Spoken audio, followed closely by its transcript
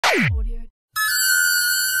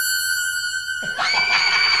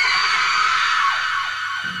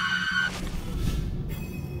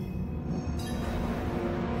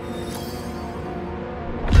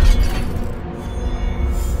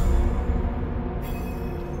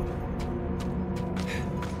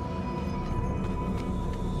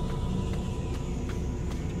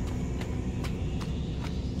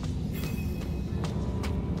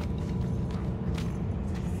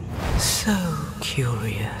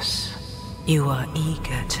curious. You are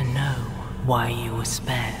eager to know why you were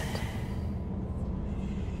spared.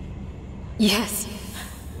 Yes.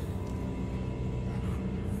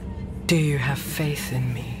 Do you have faith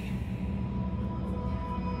in me?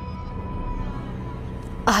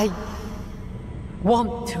 I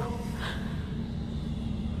want to.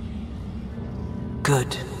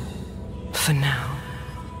 Good. For now,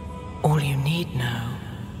 all you need know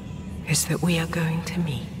is that we are going to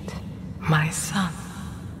meet my son.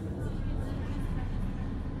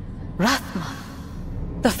 Rathma,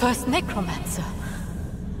 the first necromancer.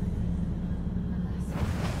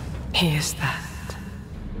 He is that,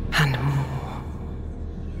 and more.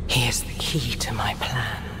 He is the key to my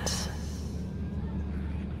plans.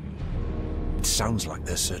 It sounds like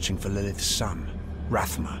they're searching for Lilith's son,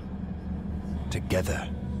 Rathma. Together.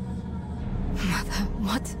 Mother,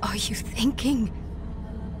 what are you thinking?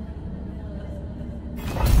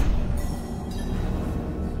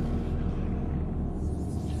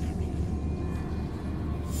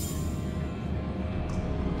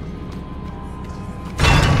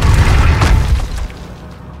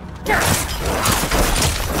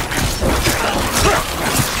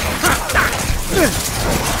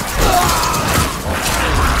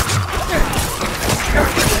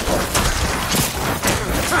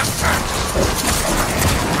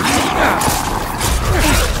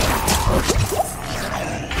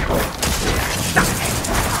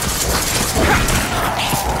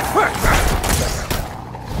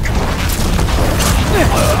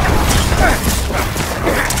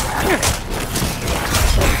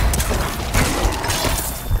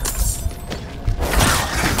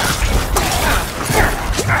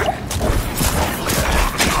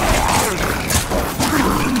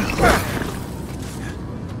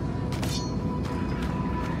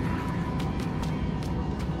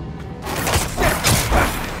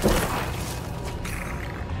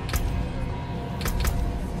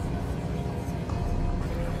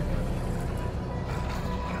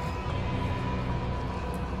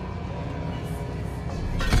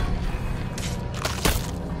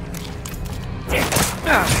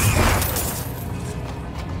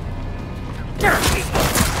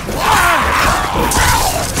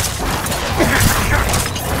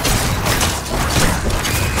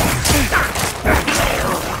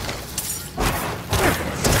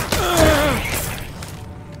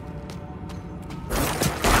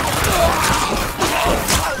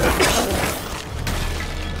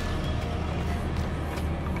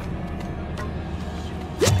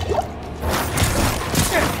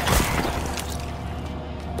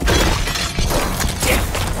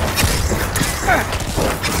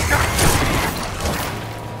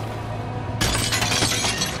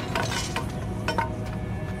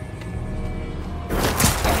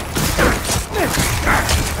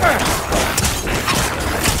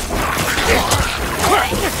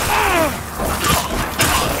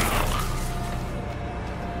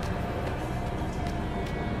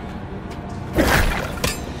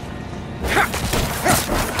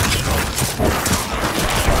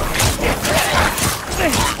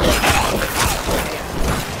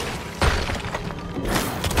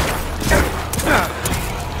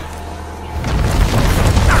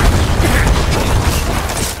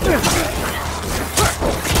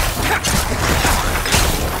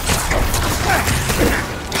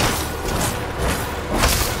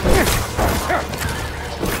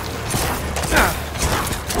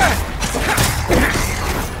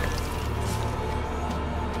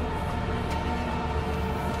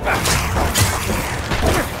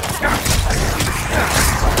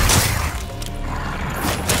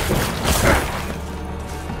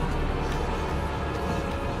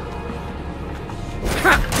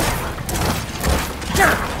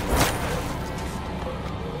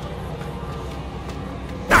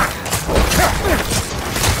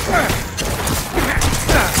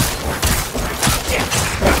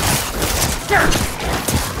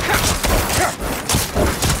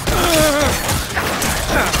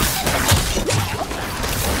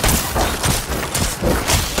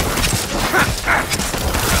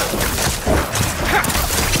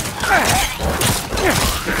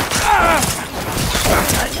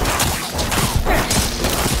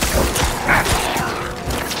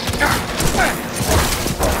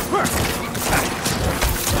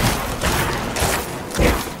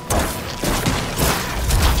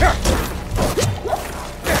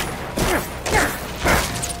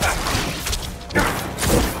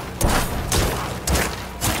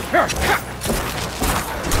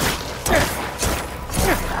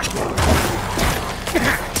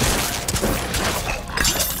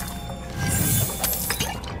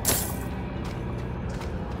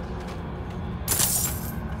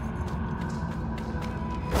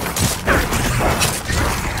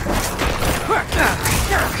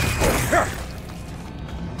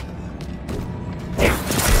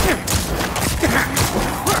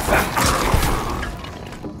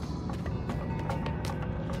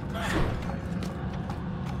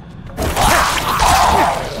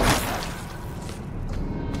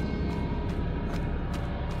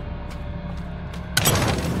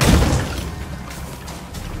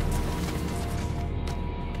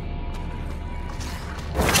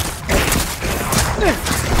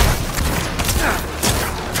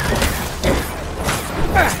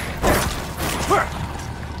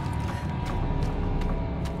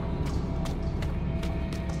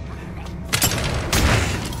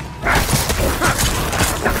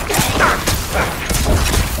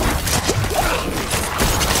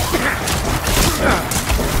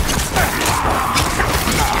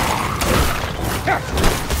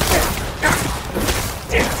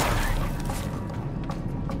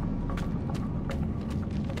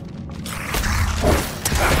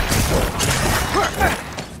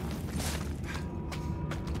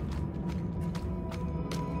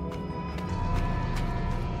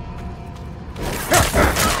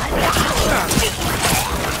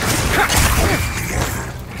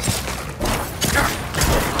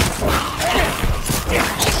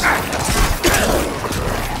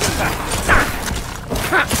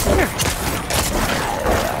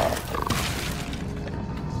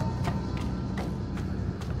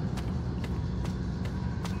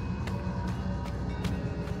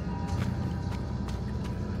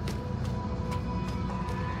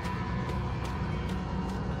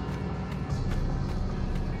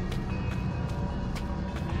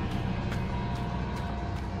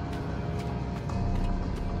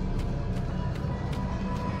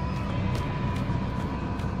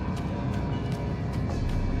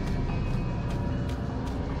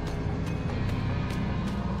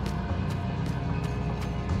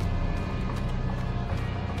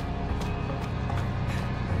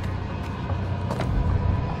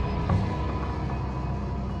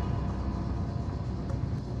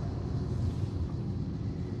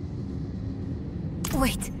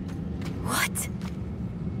 Wait. What?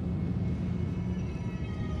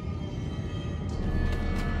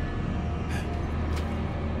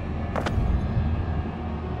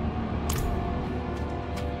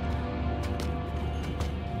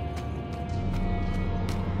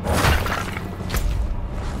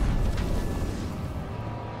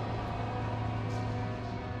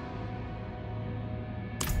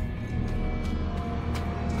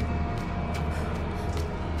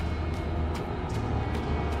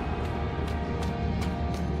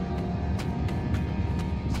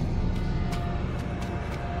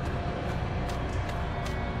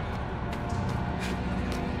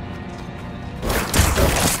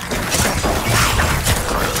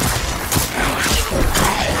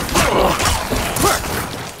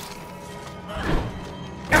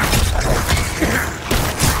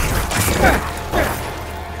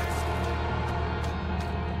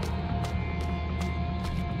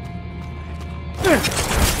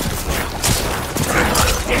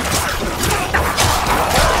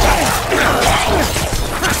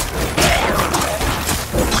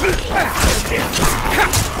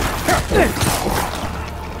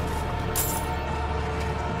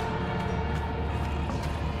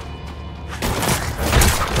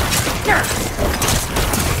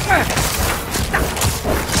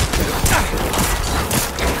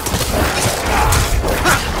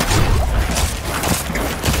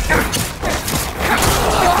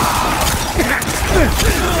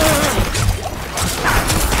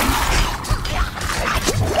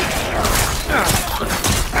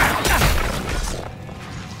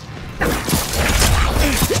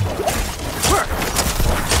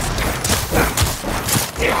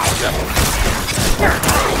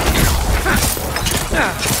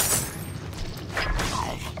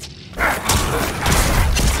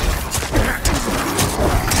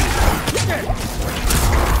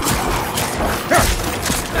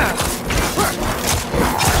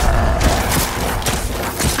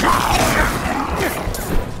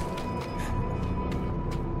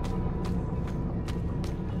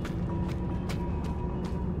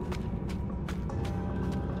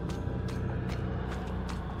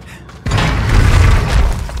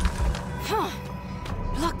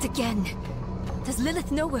 Again. Does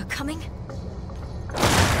Lilith know we're coming?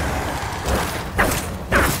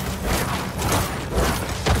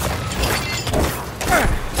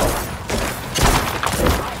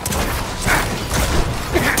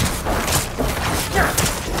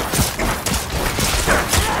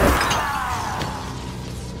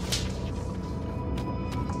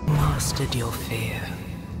 Mastered your fear,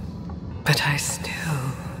 but I still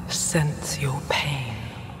sense your pain.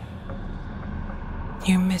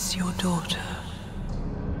 You miss your daughter.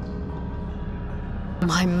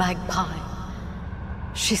 My magpie.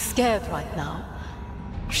 She's scared right now.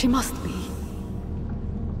 She must be.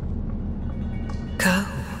 Go.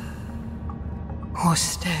 Or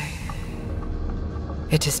stay.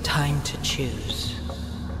 It is time to choose.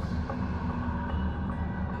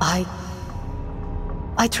 I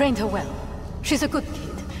trained her well. She's a good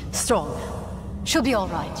kid. Strong. She'll be all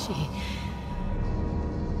right.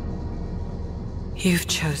 You've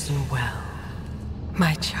chosen well,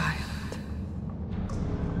 my child.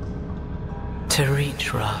 To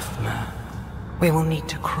reach Rathma, we will need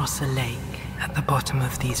to cross a lake at the bottom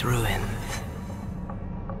of these ruins.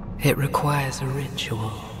 It requires a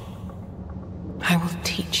ritual. I will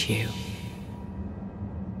teach you.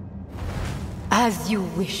 As you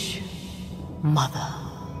wish, Mother.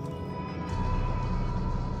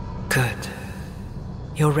 Good.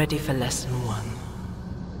 You're ready for lesson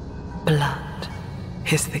 1. Blood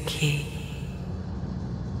is the key.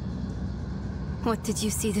 What did you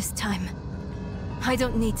see this time? I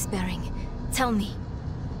don't need sparing. Tell me.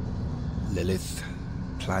 Lilith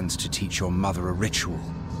plans to teach your mother a ritual.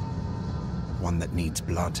 One that needs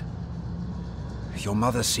blood. Your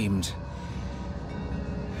mother seemed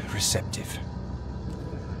receptive.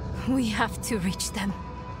 We have to reach them.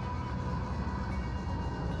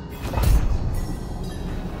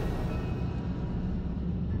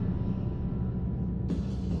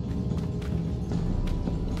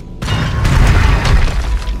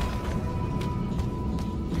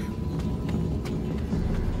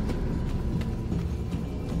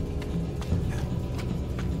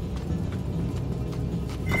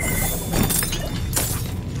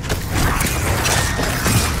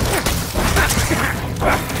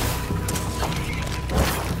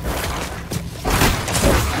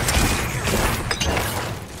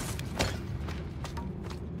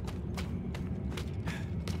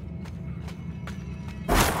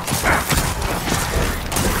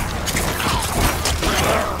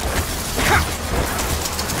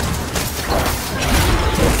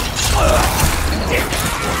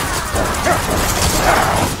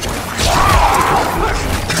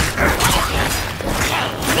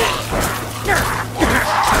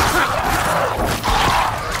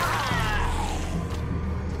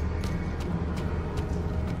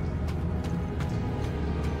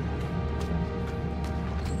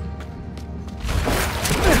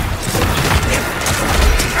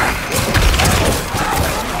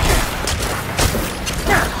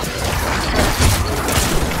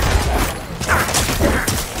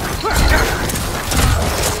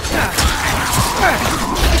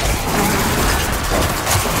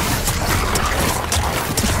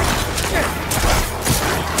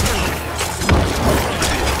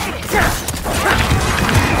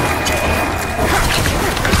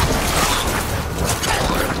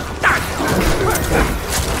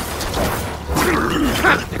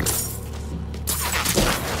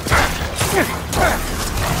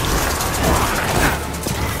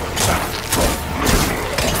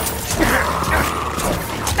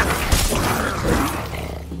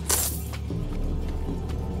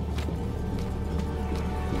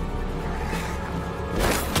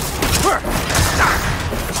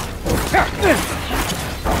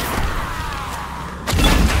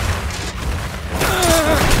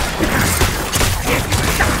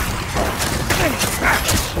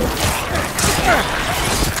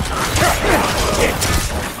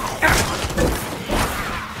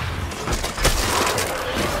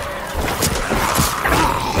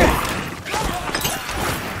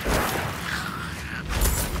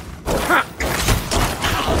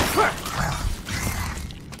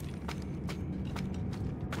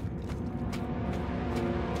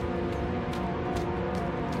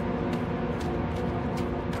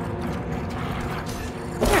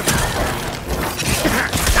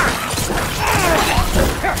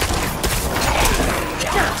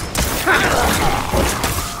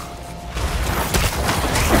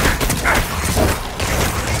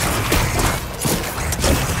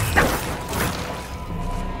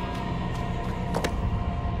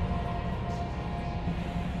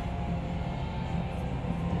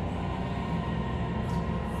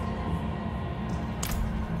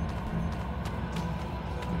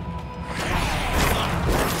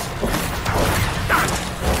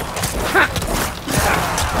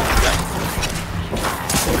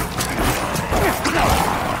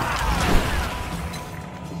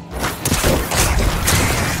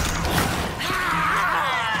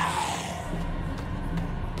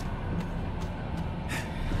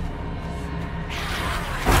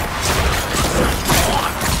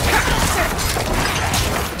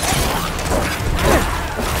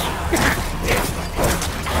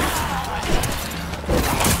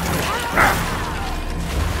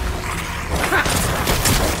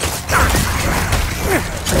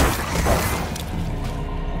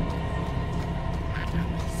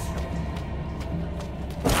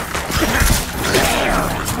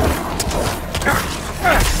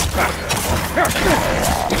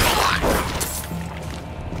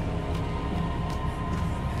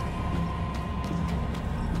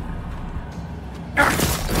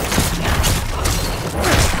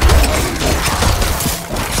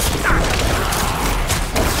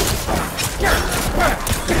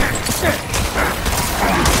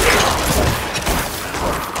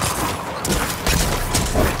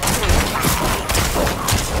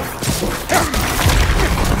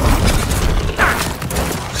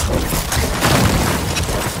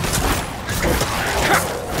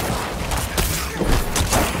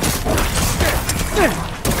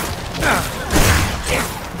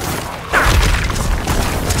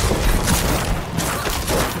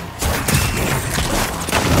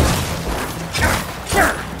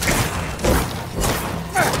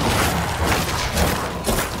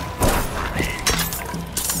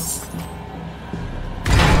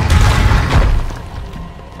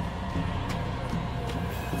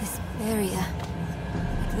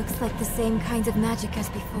 Same kinds of magic as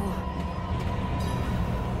before.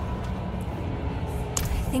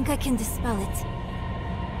 I think I can dispel it.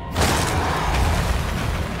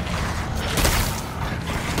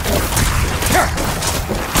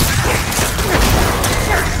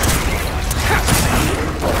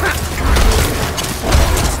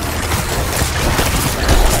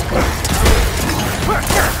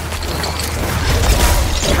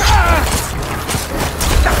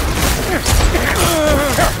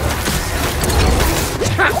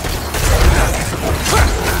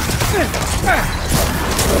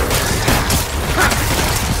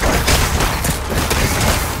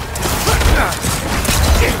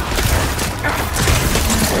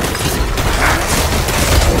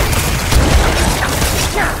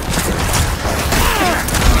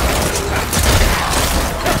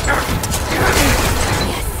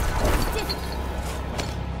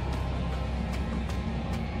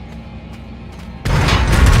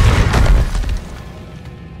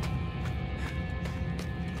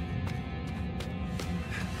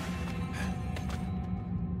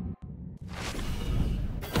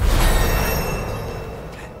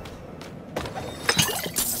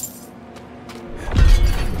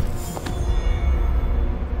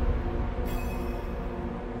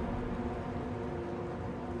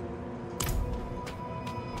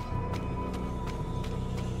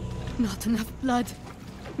 Not enough blood.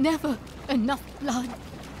 Never enough blood.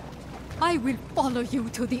 I will follow you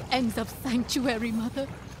to the ends of Sanctuary, Mother.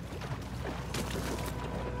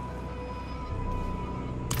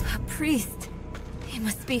 A priest. He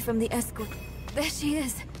must be from the escort. There she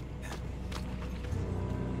is.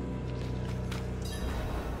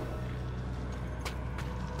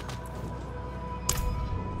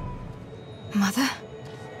 Mother?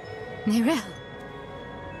 Nerel.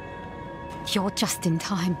 You're just in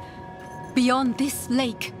time. Beyond this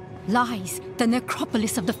lake lies the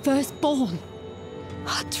necropolis of the Firstborn.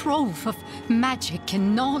 A trove of magic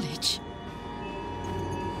and knowledge.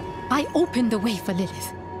 I opened the way for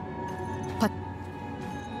Lilith, but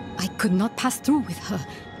I could not pass through with her.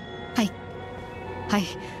 I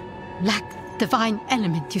lack divine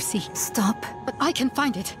element, you see. Stop. But I can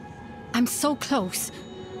find it. I'm so close.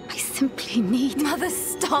 I simply need... Mother,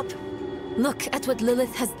 stop! Look at what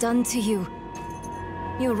Lilith has done to you.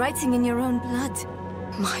 You're writing in your own blood.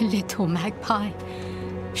 My little magpie.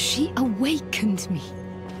 She awakened me.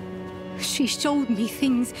 She showed me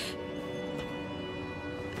things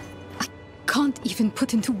I can't even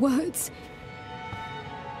put into words.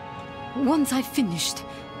 Once I've finished,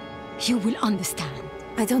 you will understand.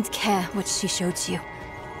 I don't care what she showed you.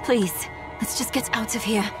 Please, let's just get out of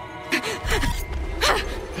here.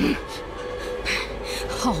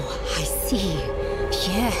 Oh, I see.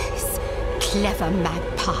 Yes, clever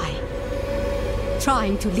magpie.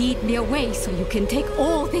 Trying to lead me away so you can take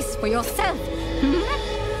all this for yourself.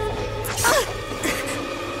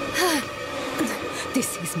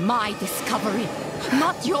 This is my discovery,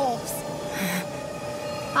 not yours.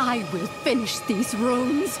 I will finish these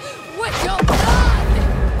runes with your blood!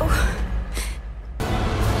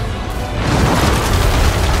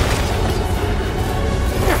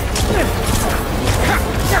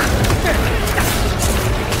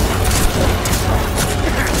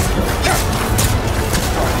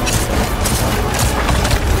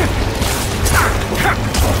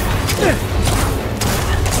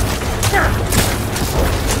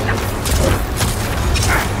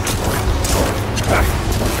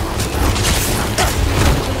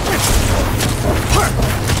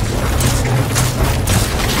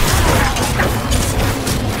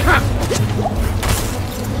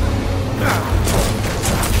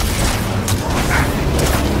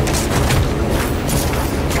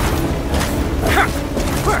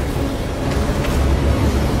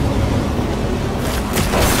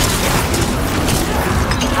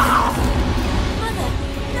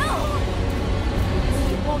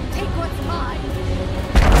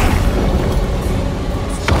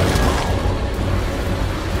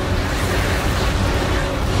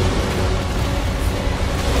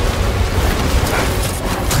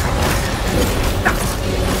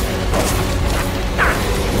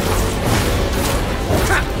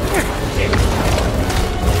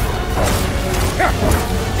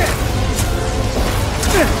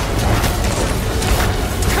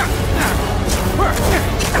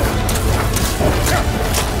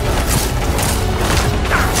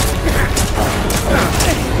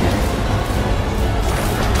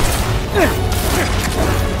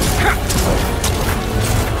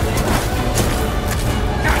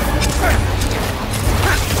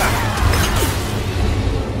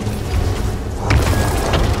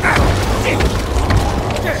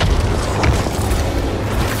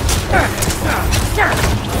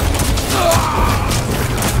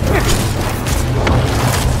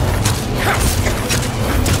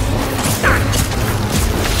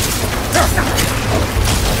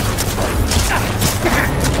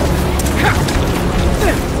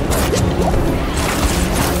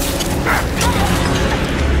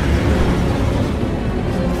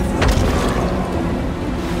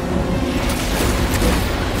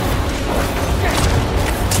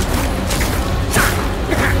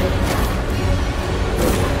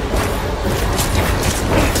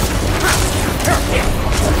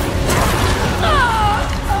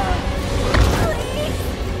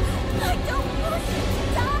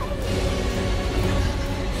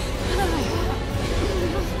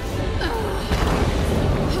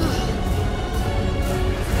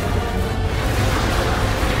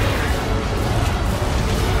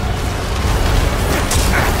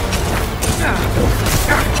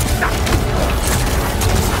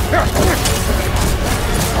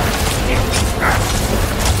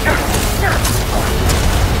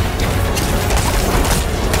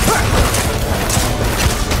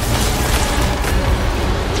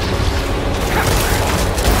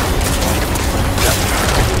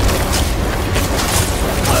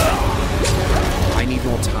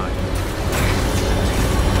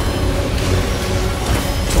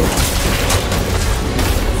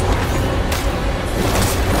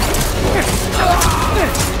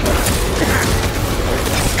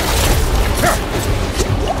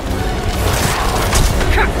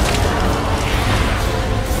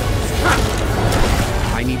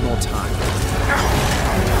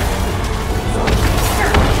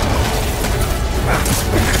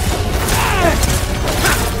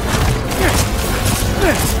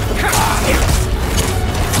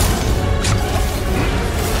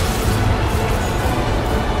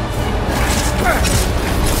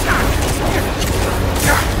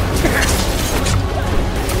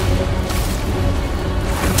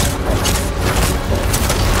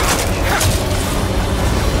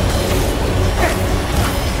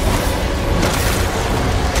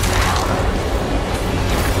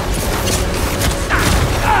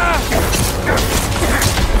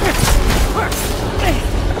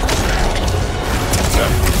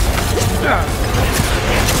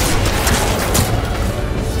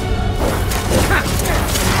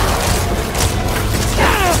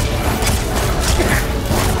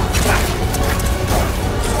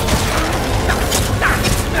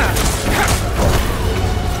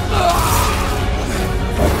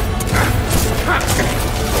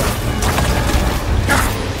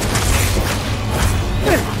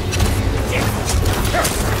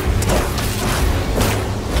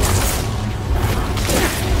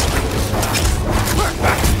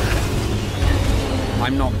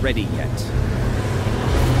 ready yet.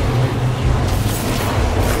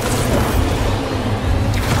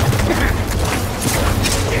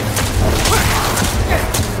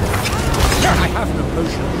 I have no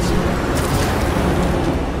potions.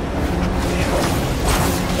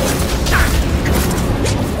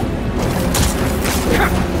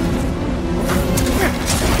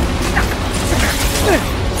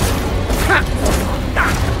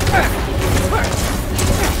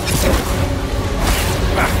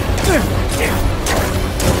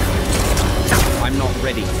 I'm not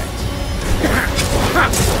ready yet.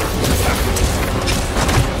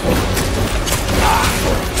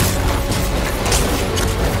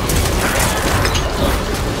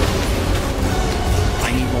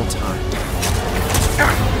 I need more time.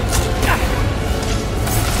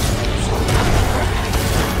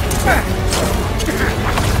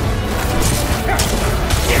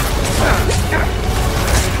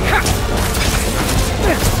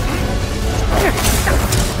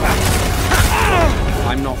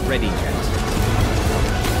 I'm not ready yet.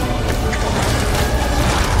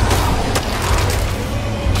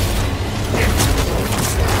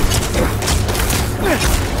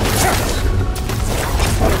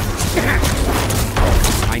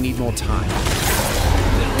 I need more time.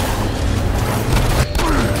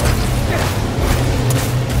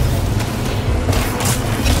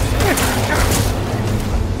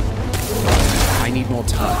 I need more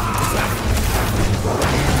time.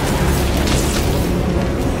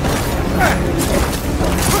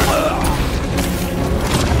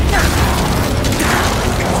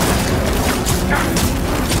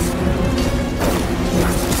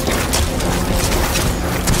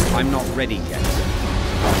 I'm not ready yet.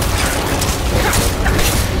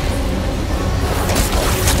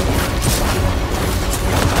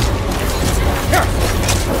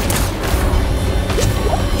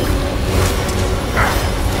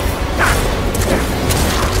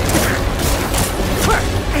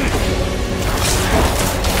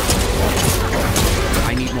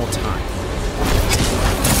 I need more time.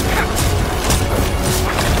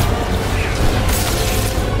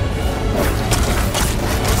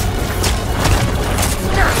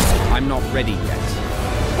 I'm not ready yet.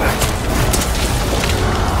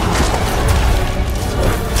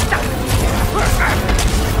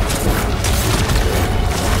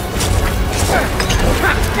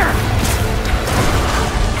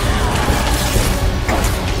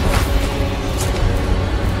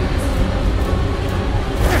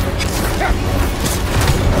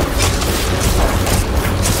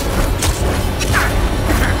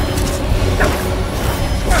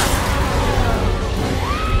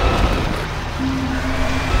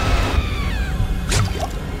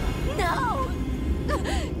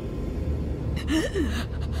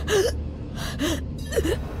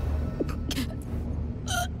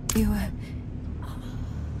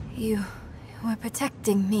 You were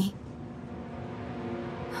protecting me.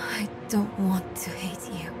 I don't want to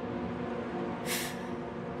hate you.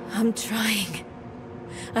 I'm trying.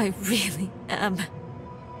 I really am.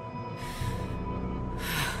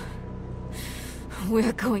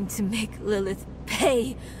 We're going to make Lilith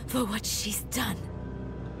pay for what she's done.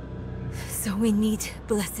 So we need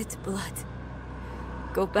blessed blood.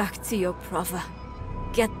 Go back to your Prava.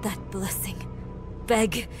 Get that blessing.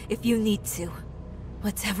 Beg if you need to.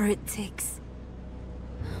 Whatever it takes.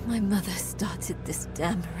 My mother started this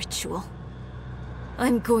damn ritual.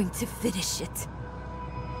 I'm going to finish it.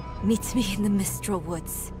 Meet me in the Mistral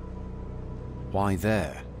Woods. Why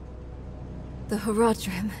there? The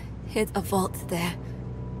Horadrim hid a vault there.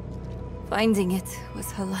 Finding it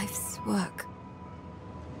was her life's work.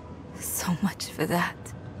 So much for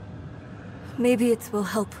that. Maybe it will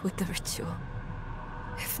help with the ritual.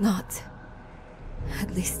 If not,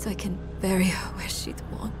 at least I can bury her where she'd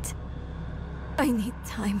want. I need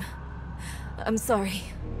time. I'm sorry.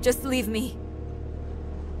 Just leave me.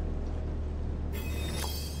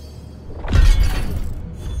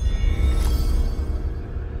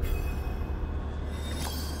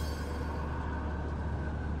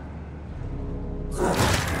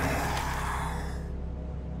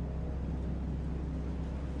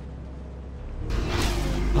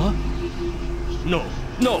 Huh? No,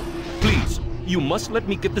 no, please. You must let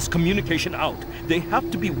me get this communication out. They have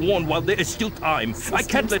to be warned while there is still time. I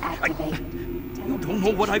can't let... You don't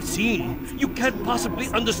know what I've seen. You can't possibly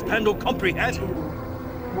understand or comprehend.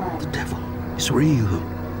 The devil is real.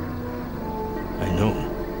 I know.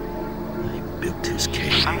 I built his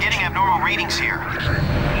cave. I'm getting abnormal readings here.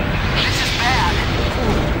 This is bad.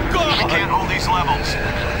 Oh, God! I can't hold these levels.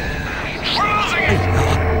 We're losing it!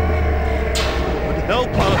 Help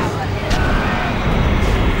us!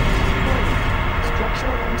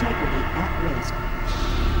 Structural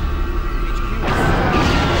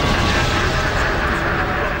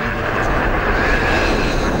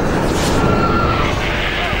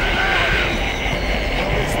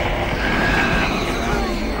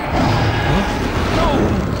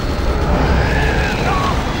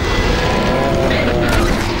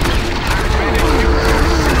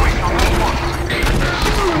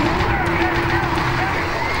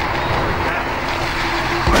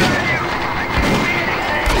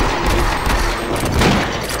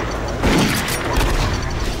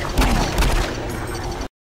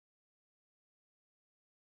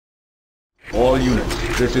All units,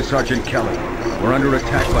 this is Sergeant Kelly. We're under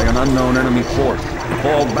attack by an unknown enemy force.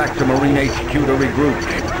 Fall back to Marine HQ to regroup.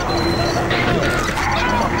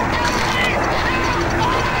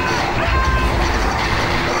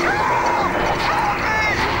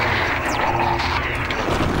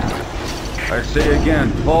 I say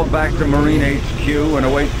again, fall back to Marine HQ and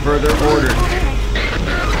await further orders.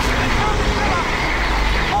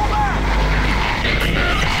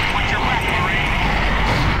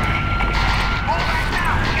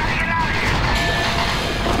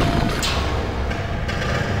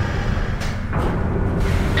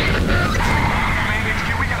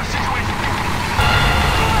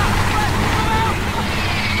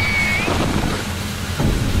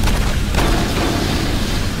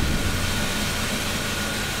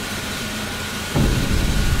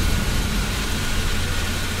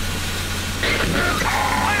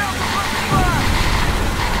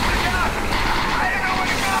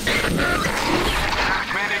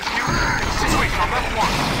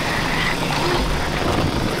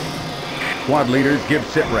 Squad leaders, give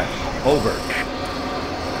sit reps. Over.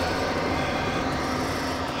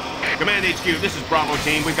 Command HQ, this is Bravo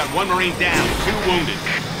team. We've got 1 Marine down, 2 wounded.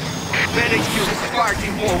 Command HQ, this is Fire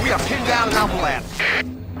Team 4. We are pinned down in Alpha Lab.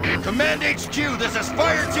 Command HQ, this is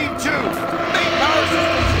Fire Team 2. Main power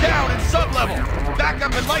systems down in sub-level.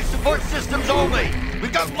 Backup and life support systems only.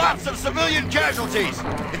 We've got lots of civilian casualties.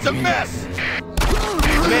 It's a mess.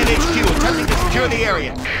 Command HQ, attempting to secure the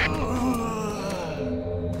area.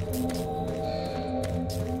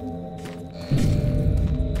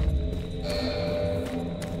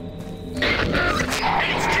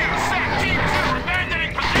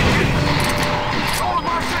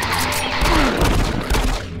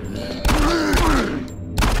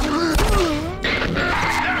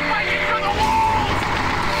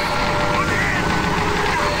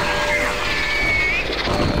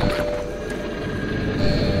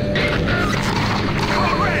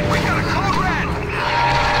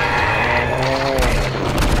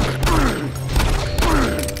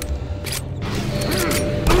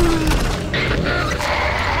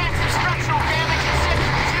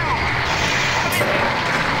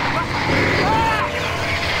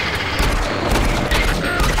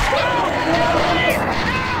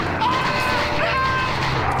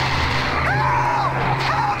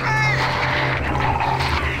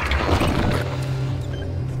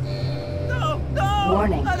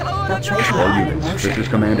 All units, this is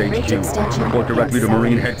Command HQ. Report directly to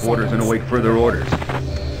Marine Headquarters and await further orders.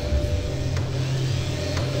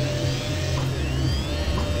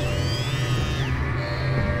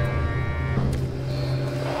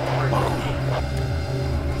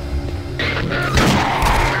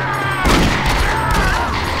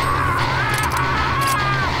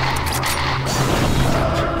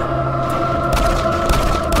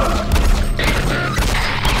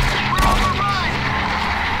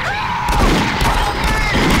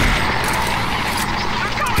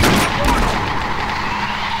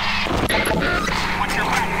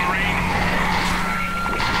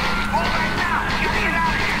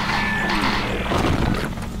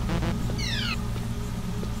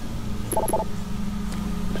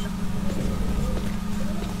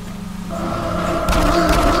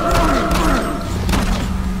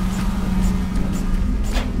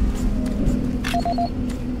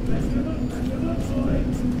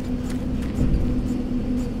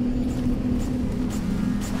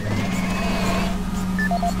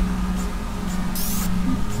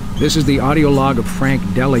 This is the audio log of Frank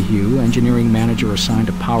Delahue, engineering manager assigned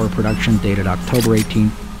to power production, dated October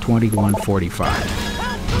 18,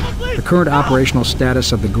 2145. The current operational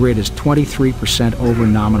status of the grid is 23% over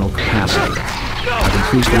nominal capacity. I've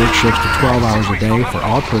increased work shifts to 12 hours a day for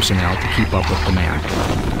all personnel to keep up with demand.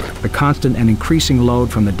 The constant and increasing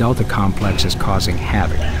load from the Delta complex is causing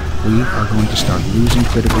havoc. We are going to start losing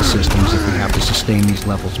critical systems if we have to sustain these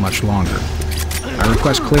levels much longer. I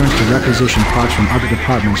request clearance to requisition parts from other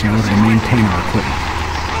departments in order to maintain our equipment.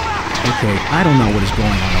 Okay, I don't know what is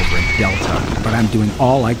going on over in Delta, but I'm doing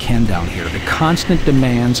all I can down here. The constant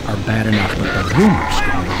demands are bad enough, but the rumors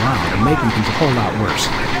going around are making things a whole lot worse.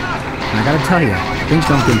 And I gotta tell you, things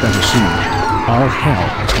don't get better soon. All hell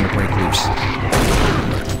is gonna break loose.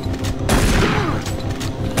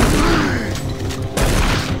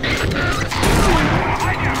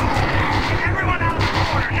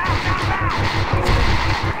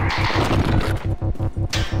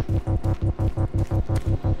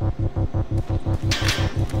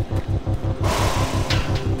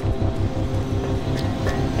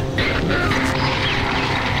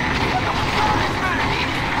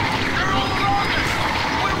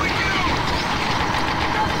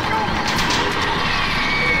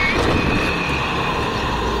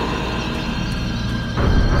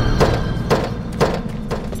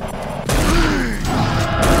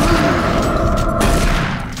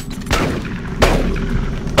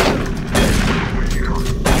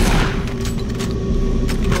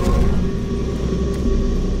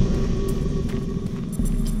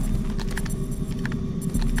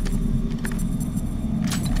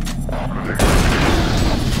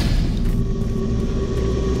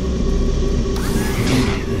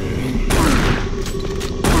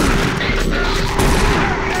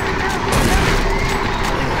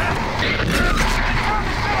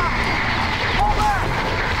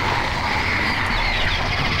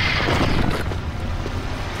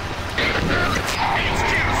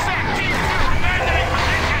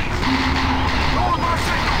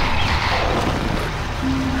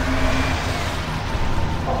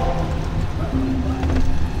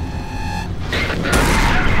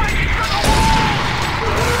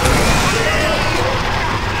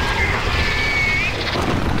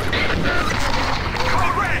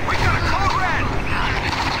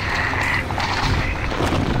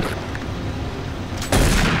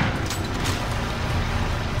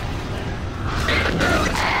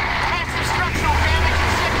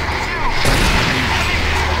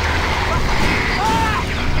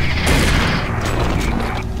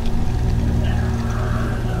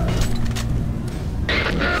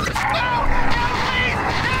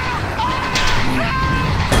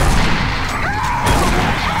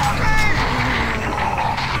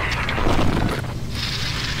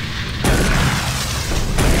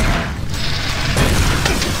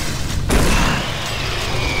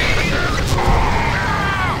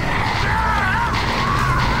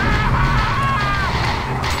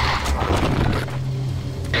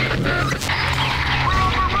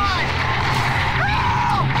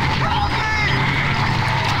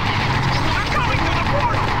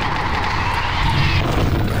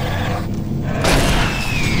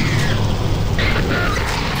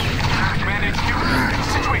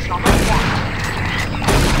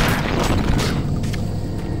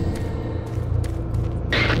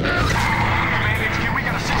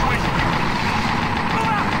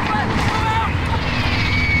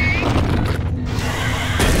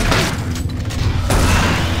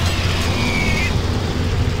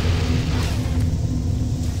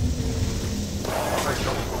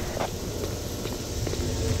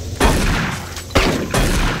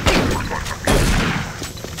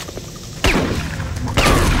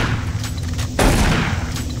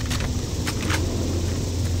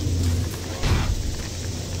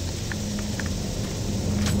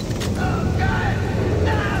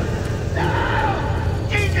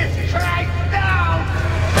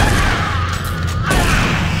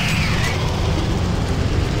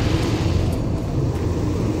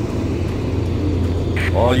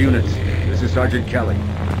 All units, this is Sergeant Kelly.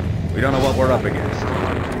 We don't know what we're up against.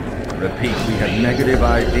 Repeat, we have negative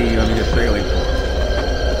ID on the assailing force.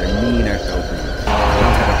 They're mean SOBs. We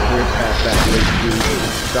don't have a clear path back to HQ.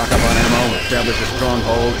 Stock up on ammo, establish a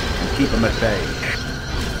stronghold, and keep them at bay.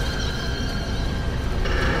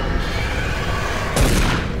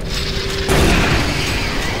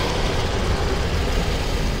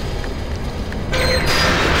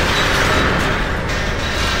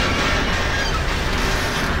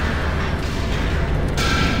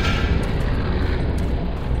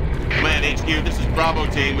 This is Bravo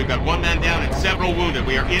team. We've got one man down and several wounded.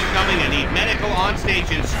 We are incoming and need medical on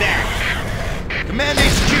station stat. Command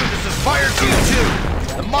HQ, this is Fire Team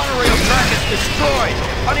 2. The monorail track is destroyed.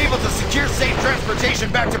 Unable to secure safe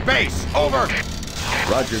transportation back to base. Over.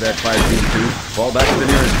 Roger that, Fire Team 2. Fall back to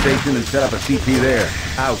the nearest station and set up a CP there.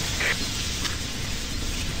 Out.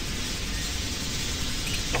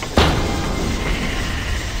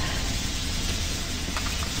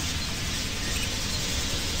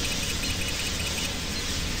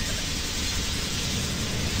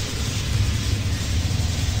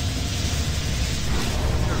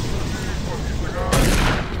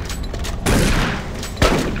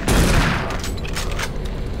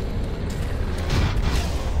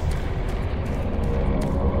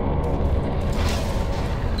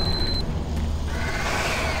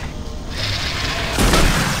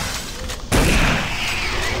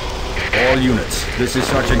 All units, this is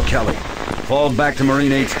Sergeant Kelly. Fall back to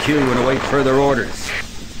Marine HQ and await further orders.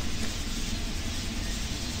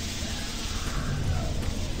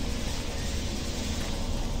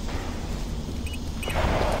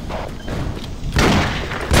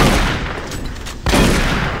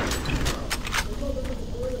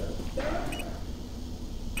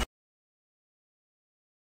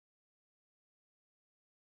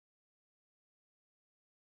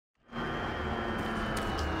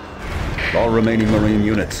 All remaining Marine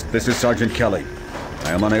units, this is Sergeant Kelly.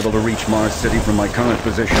 I am unable to reach Mars City from my current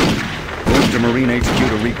position. Move to Marine HQ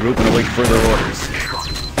to regroup and await further orders.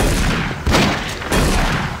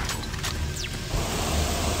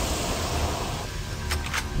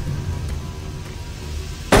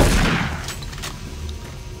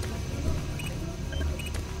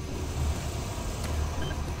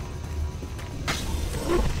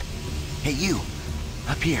 Hey, you!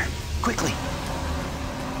 Up here, quickly!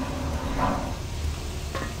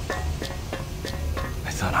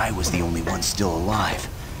 I thought I was the only one still alive.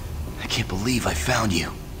 I can't believe I found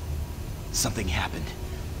you. Something happened.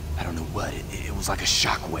 I don't know what. It was like a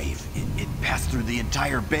shockwave. It passed through the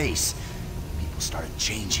entire base. People started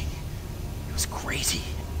changing. It was crazy.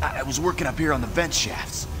 I was working up here on the vent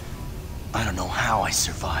shafts. I don't know how I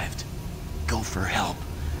survived. Go for help.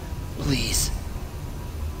 Please.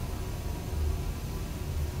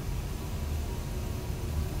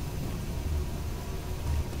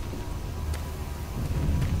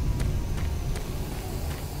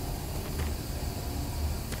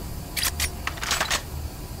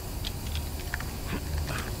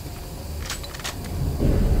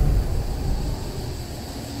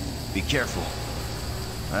 Be careful.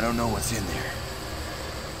 I don't know what's in there.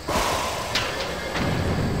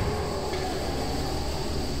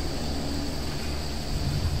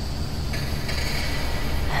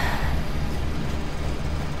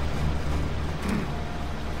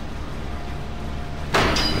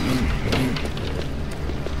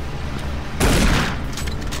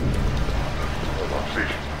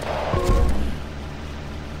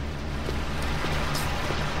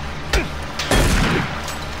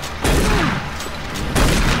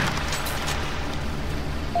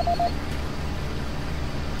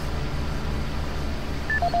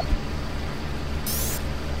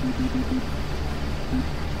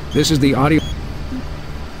 This is the audio.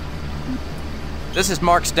 This is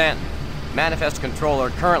Mark Stanton, Manifest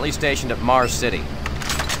Controller, currently stationed at Mars City.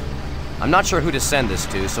 I'm not sure who to send this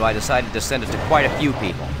to, so I decided to send it to quite a few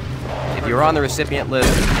people. If you're on the recipient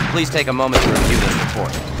list, please take a moment to review this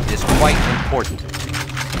report. It is quite important.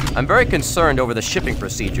 I'm very concerned over the shipping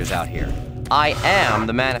procedures out here. I am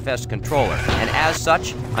the Manifest Controller, and as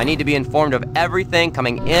such, I need to be informed of everything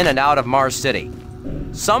coming in and out of Mars City.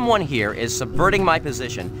 Someone here is subverting my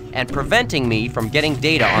position and preventing me from getting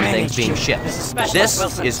data on things being shipped.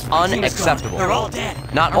 This is unacceptable.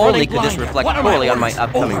 Not only could this reflect poorly on my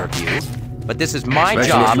upcoming review, but this is my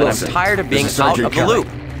job and I'm tired of being out of the loop.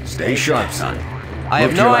 Stay sharp, son. I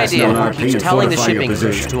have no idea who keeps telling the shipping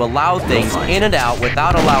crews to allow things in and out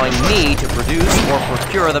without allowing me to produce or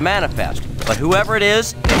procure the manifest. But whoever it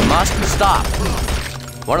is, it must stop.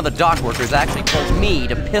 One of the dock workers actually told me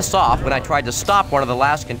to piss off when I tried to stop one of the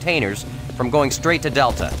last containers from going straight to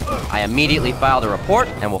Delta. I immediately filed a report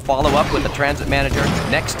and will follow up with the transit manager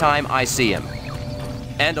next time I see him.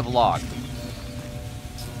 End of log.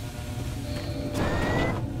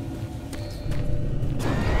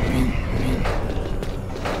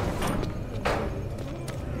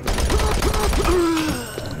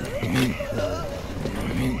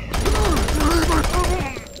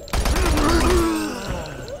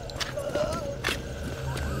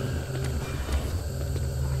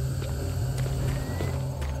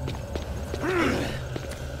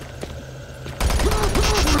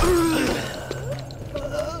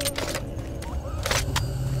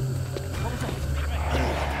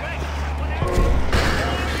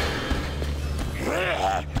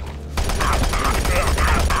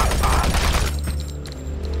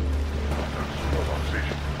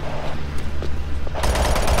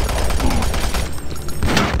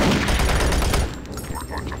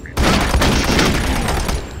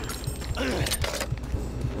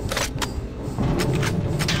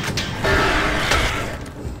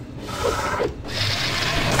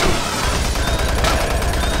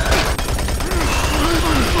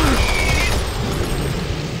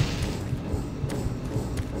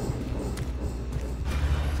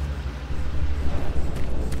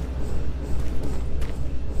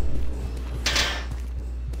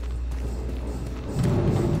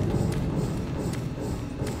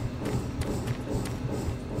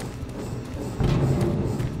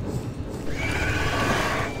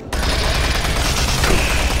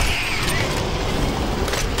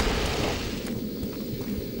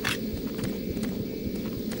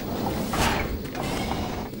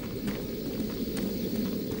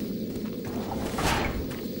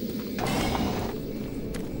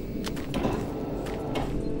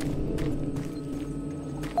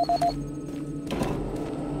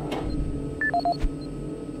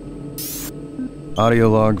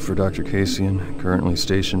 Audio log for Dr. Cassian, currently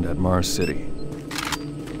stationed at Mars City.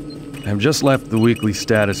 I have just left the weekly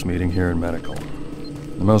status meeting here in Medical.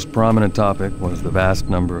 The most prominent topic was the vast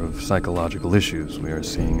number of psychological issues we are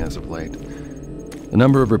seeing as of late. The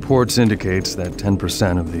number of reports indicates that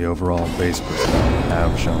 10% of the overall base personnel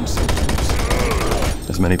have shown symptoms.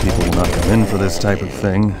 As many people will not come in for this type of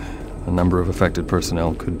thing, the number of affected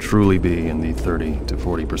personnel could truly be in the 30 to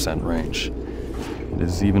 40% range. It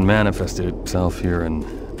has even manifested itself here in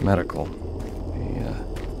Medical. We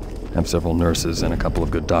have several nurses and a couple of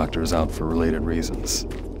good doctors out for related reasons.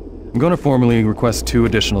 I'm going to formally request 2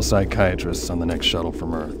 additional psychiatrists on the next shuttle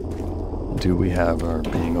from Earth. The 2 we have are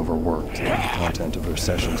being overworked, and the content of their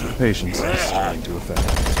sessions with patients is starting to affect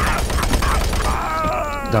them.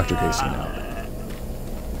 Dr. Casey now.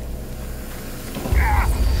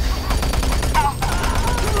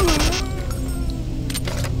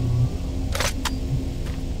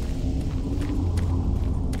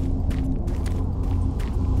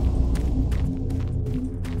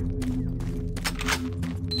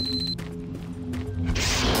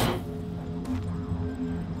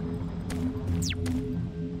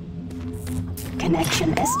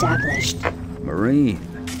 Connection established. Marine,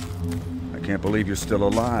 I can't believe you're still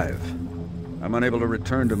alive. I'm unable to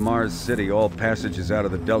return to Mars City. All passages out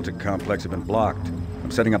of the Delta complex have been blocked.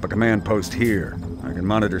 I'm setting up a command post here. I can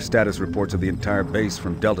monitor status reports of the entire base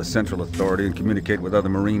from Delta Central Authority and communicate with other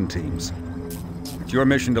Marine teams. It's your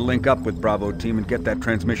mission to link up with Bravo Team and get that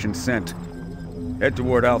transmission sent. Head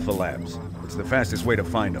toward Alpha Labs. It's the fastest way to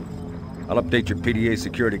find them. I'll update your PDA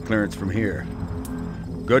security clearance from here.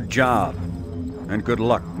 Good job. And good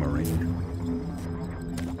luck, Marine.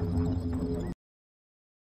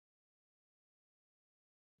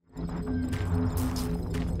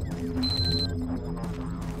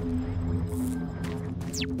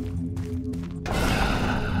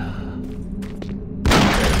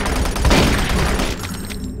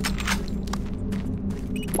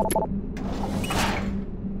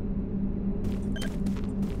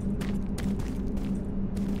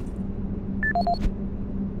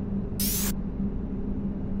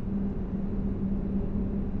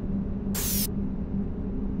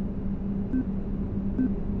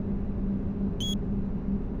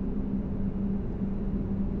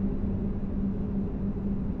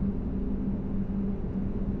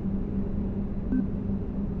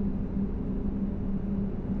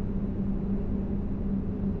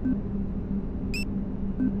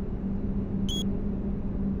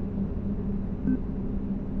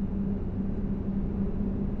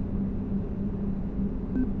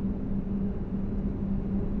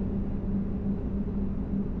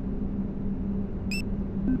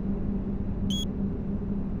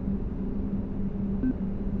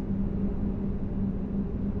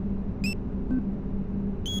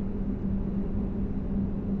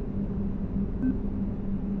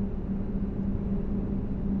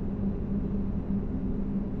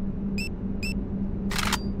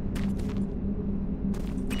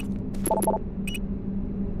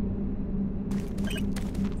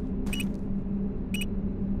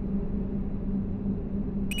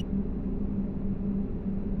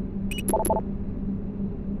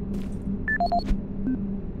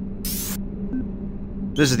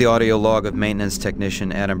 This is the audio log of maintenance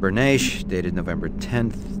technician Adam Bernache, dated November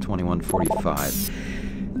 10th,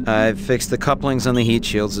 2145. I've fixed the couplings on the heat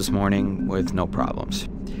shields this morning with no problems.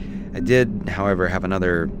 I did, however, have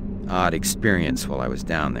another odd experience while I was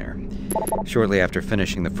down there. Shortly after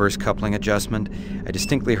finishing the first coupling adjustment, I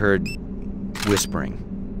distinctly heard whispering.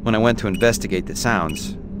 When I went to investigate the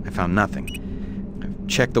sounds, I found nothing. I've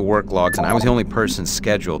checked the work logs, and I was the only person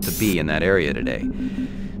scheduled to be in that area today.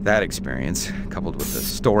 That experience, coupled with the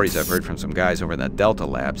stories I've heard from some guys over in the Delta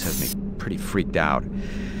Labs, has me pretty freaked out.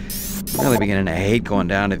 I'm really beginning to hate going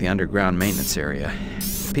down to the underground maintenance area.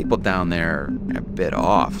 The people down there are a bit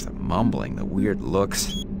off. The mumbling, the weird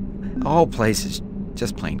looks. The whole place is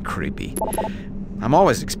just plain creepy. I'm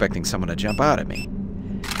always expecting someone to jump out at me.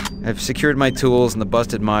 I've secured my tools and the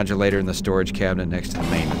busted modulator in the storage cabinet next to the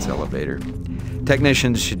maintenance elevator.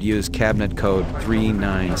 Technicians should use cabinet code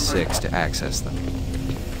 396 to access them.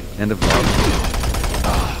 End of log.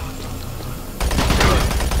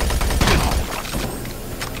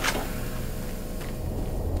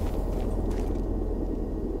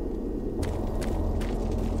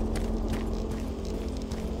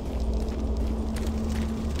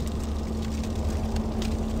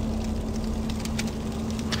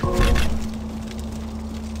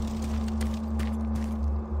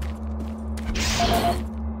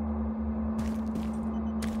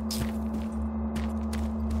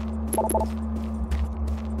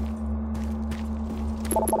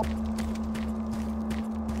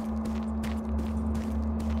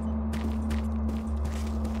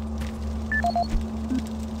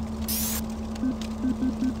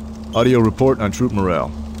 Audio report on troop morale.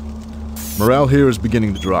 Morale here is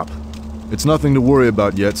beginning to drop. It's nothing to worry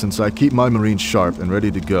about yet since I keep my Marines sharp and ready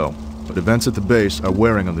to go, but events at the base are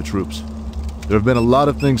wearing on the troops. There have been a lot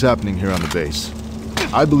of things happening here on the base.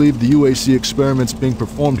 I believe the UAC experiments being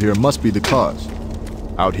performed here must be the cause.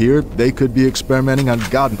 Out here, they could be experimenting on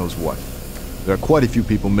God knows what. There are quite a few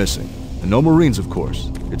people missing, and no Marines, of course.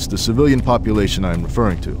 It's the civilian population I am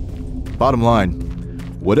referring to. Bottom line,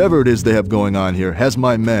 whatever it is they have going on here has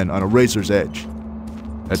my men on a razor's edge.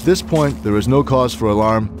 At this point, there is no cause for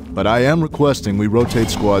alarm, but I am requesting we rotate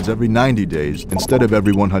squads every 90 days instead of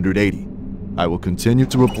every 180. I will continue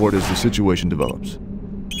to report as the situation develops.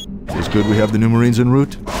 It's good we have the new Marines en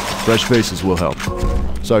route. Fresh faces will help.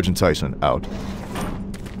 Sergeant Tyson, out.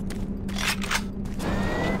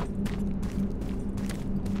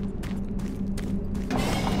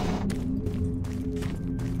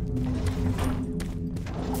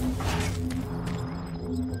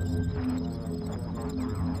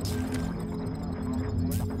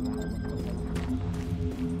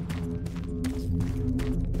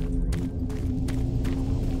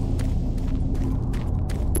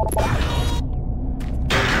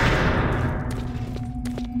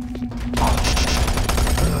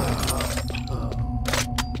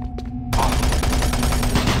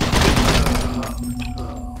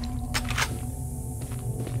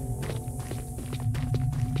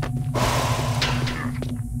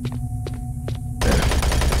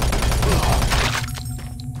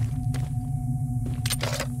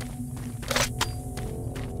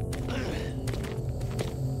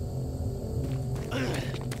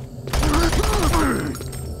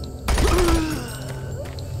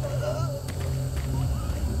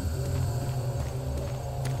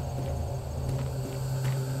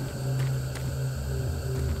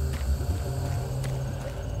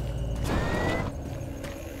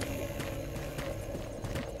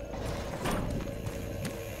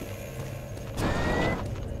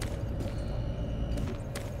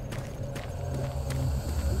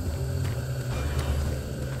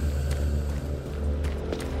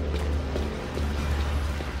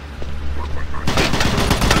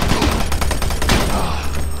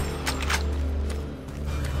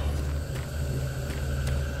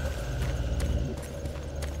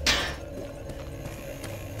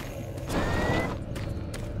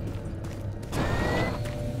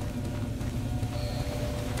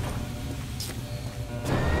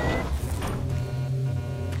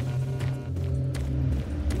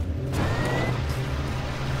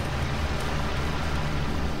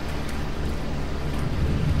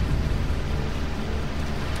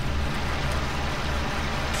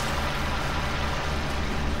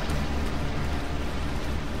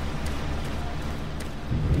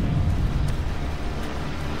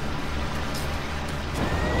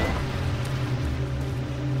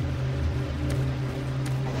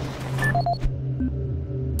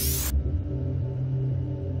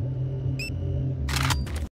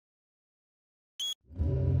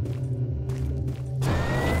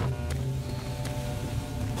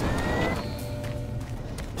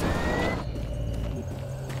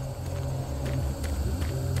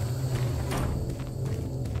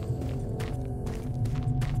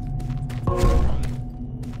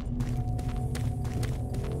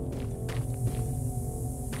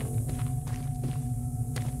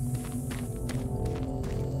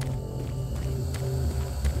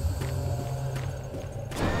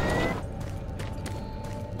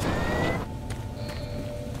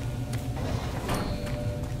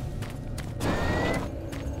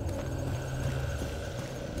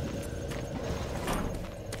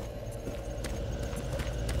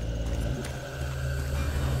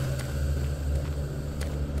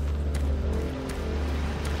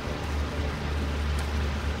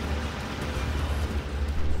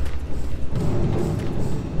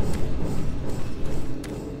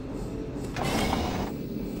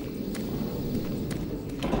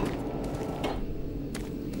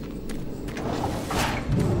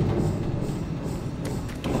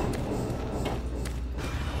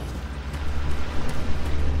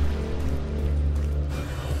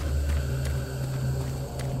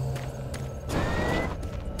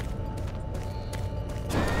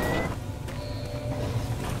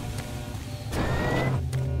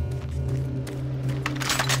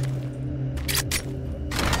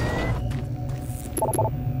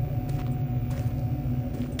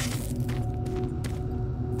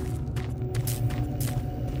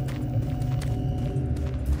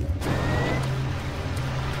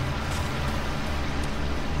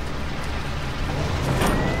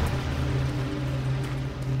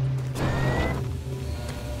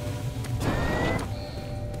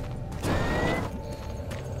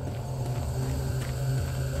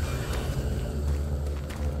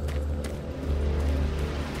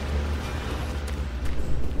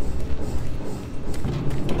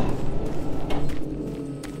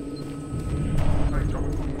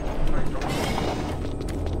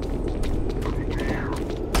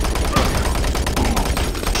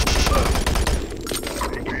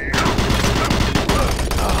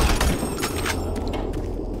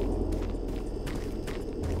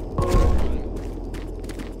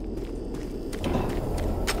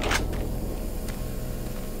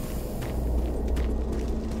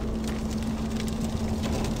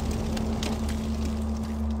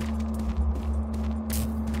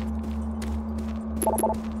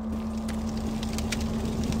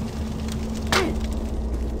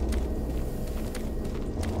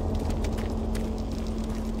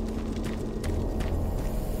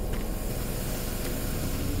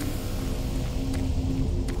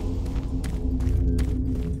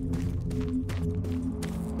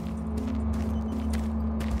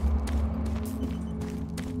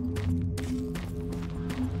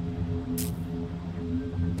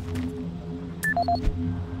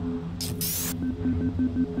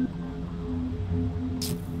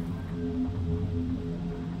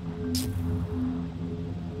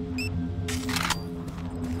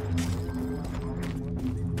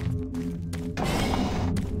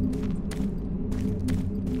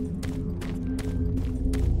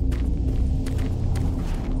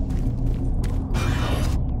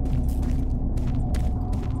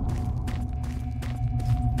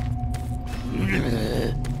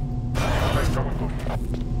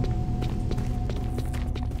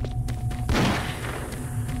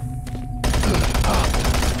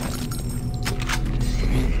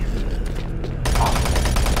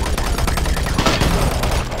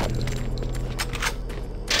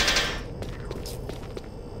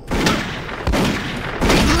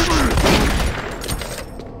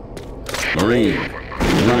 Marine,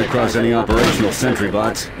 if you run across any operational sentry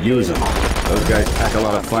bots, use them. Those guys pack a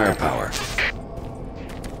lot of firepower.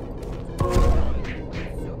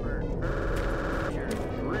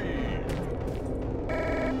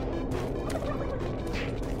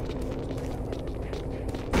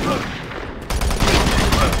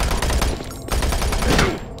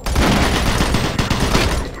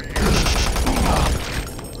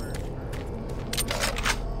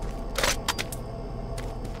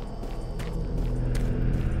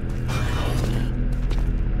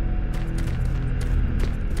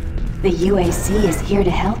 The UAC is here to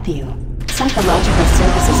help you. Psychological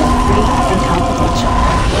services are free and confidential.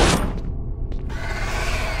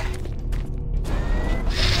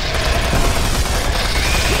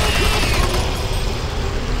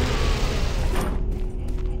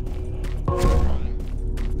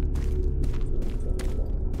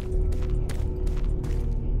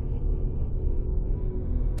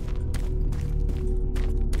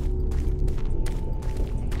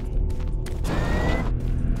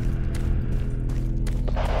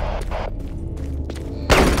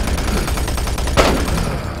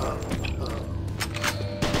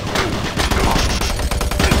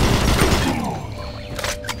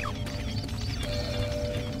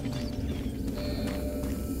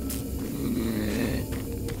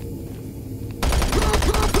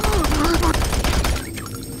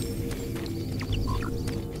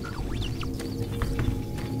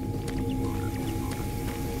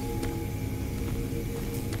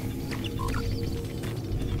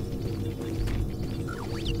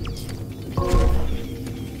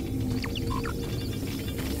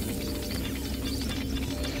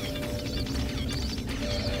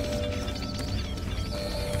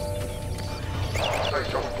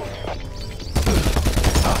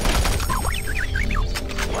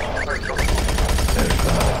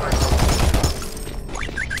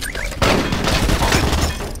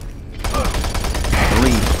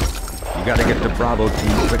 You gotta get to Bravo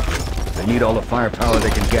team quickly. They need all the firepower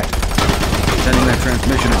they can get. Sending that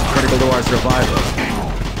transmission is critical to our survival.